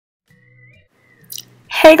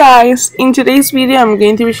Hey guys, in today's video I'm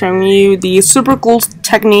going to be showing you the super cool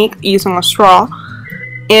technique using a straw,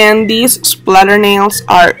 and these splatter nails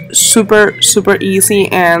are super easy,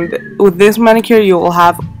 and with this manicure you will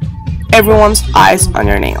have everyone's eyes on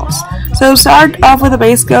your nails. So start off with a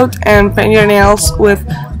base coat and paint your nails with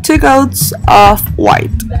 2 coats of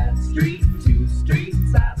white.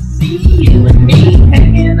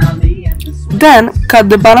 Then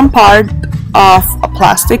cut the bottom part of a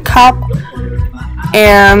plastic cup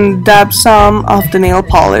and dab some of the nail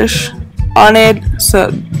polish on it, so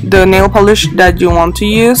the nail polish that you want to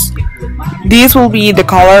use. These will be the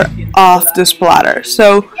color of the splatter.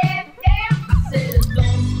 So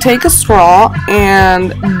take a straw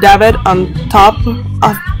and dab it on top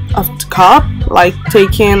of the cup, like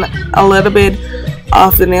taking a little bit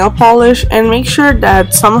of the nail polish, and make sure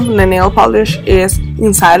that some of the nail polish is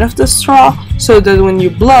inside of the straw so that when you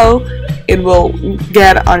blow it will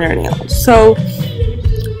get on your nails. So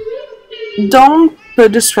don't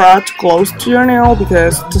put the straw too close to your nail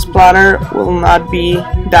because the splatter will not be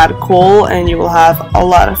that cool and you will have a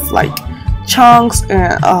lot of chunks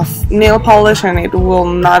of nail polish and it will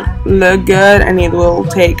not look good, and it will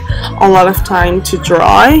take a lot of time to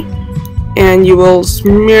dry, and you will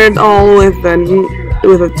smear it all with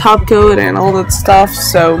the top coat and all that stuff.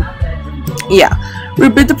 So yeah,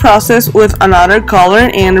 repeat the process with another color,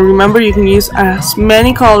 and remember you can use as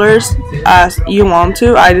many colors as you want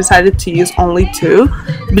to. I decided to use only 2,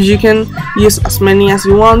 but you can use as many as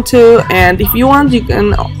you want to, and if you want you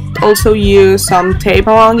can also use some tape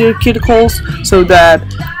around your cuticles so that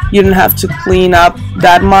you don't have to clean up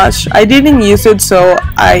that much. I didn't use it, so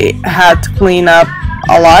I had to clean up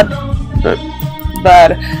a lot,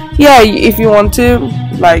 but yeah, if you want to,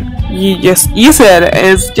 you just use it.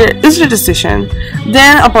 It's your decision.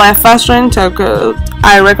 Then apply a fast drying top coat.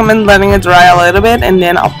 I recommend letting it dry a little bit and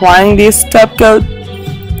then applying this top coat,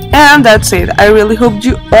 and that's it. I really hope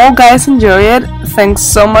you all guys enjoy it. Thanks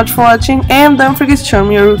so much for watching, and don't forget to show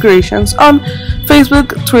me your creations on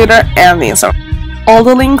Facebook, Twitter, and Instagram. All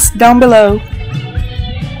the links down below.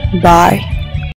 Bye.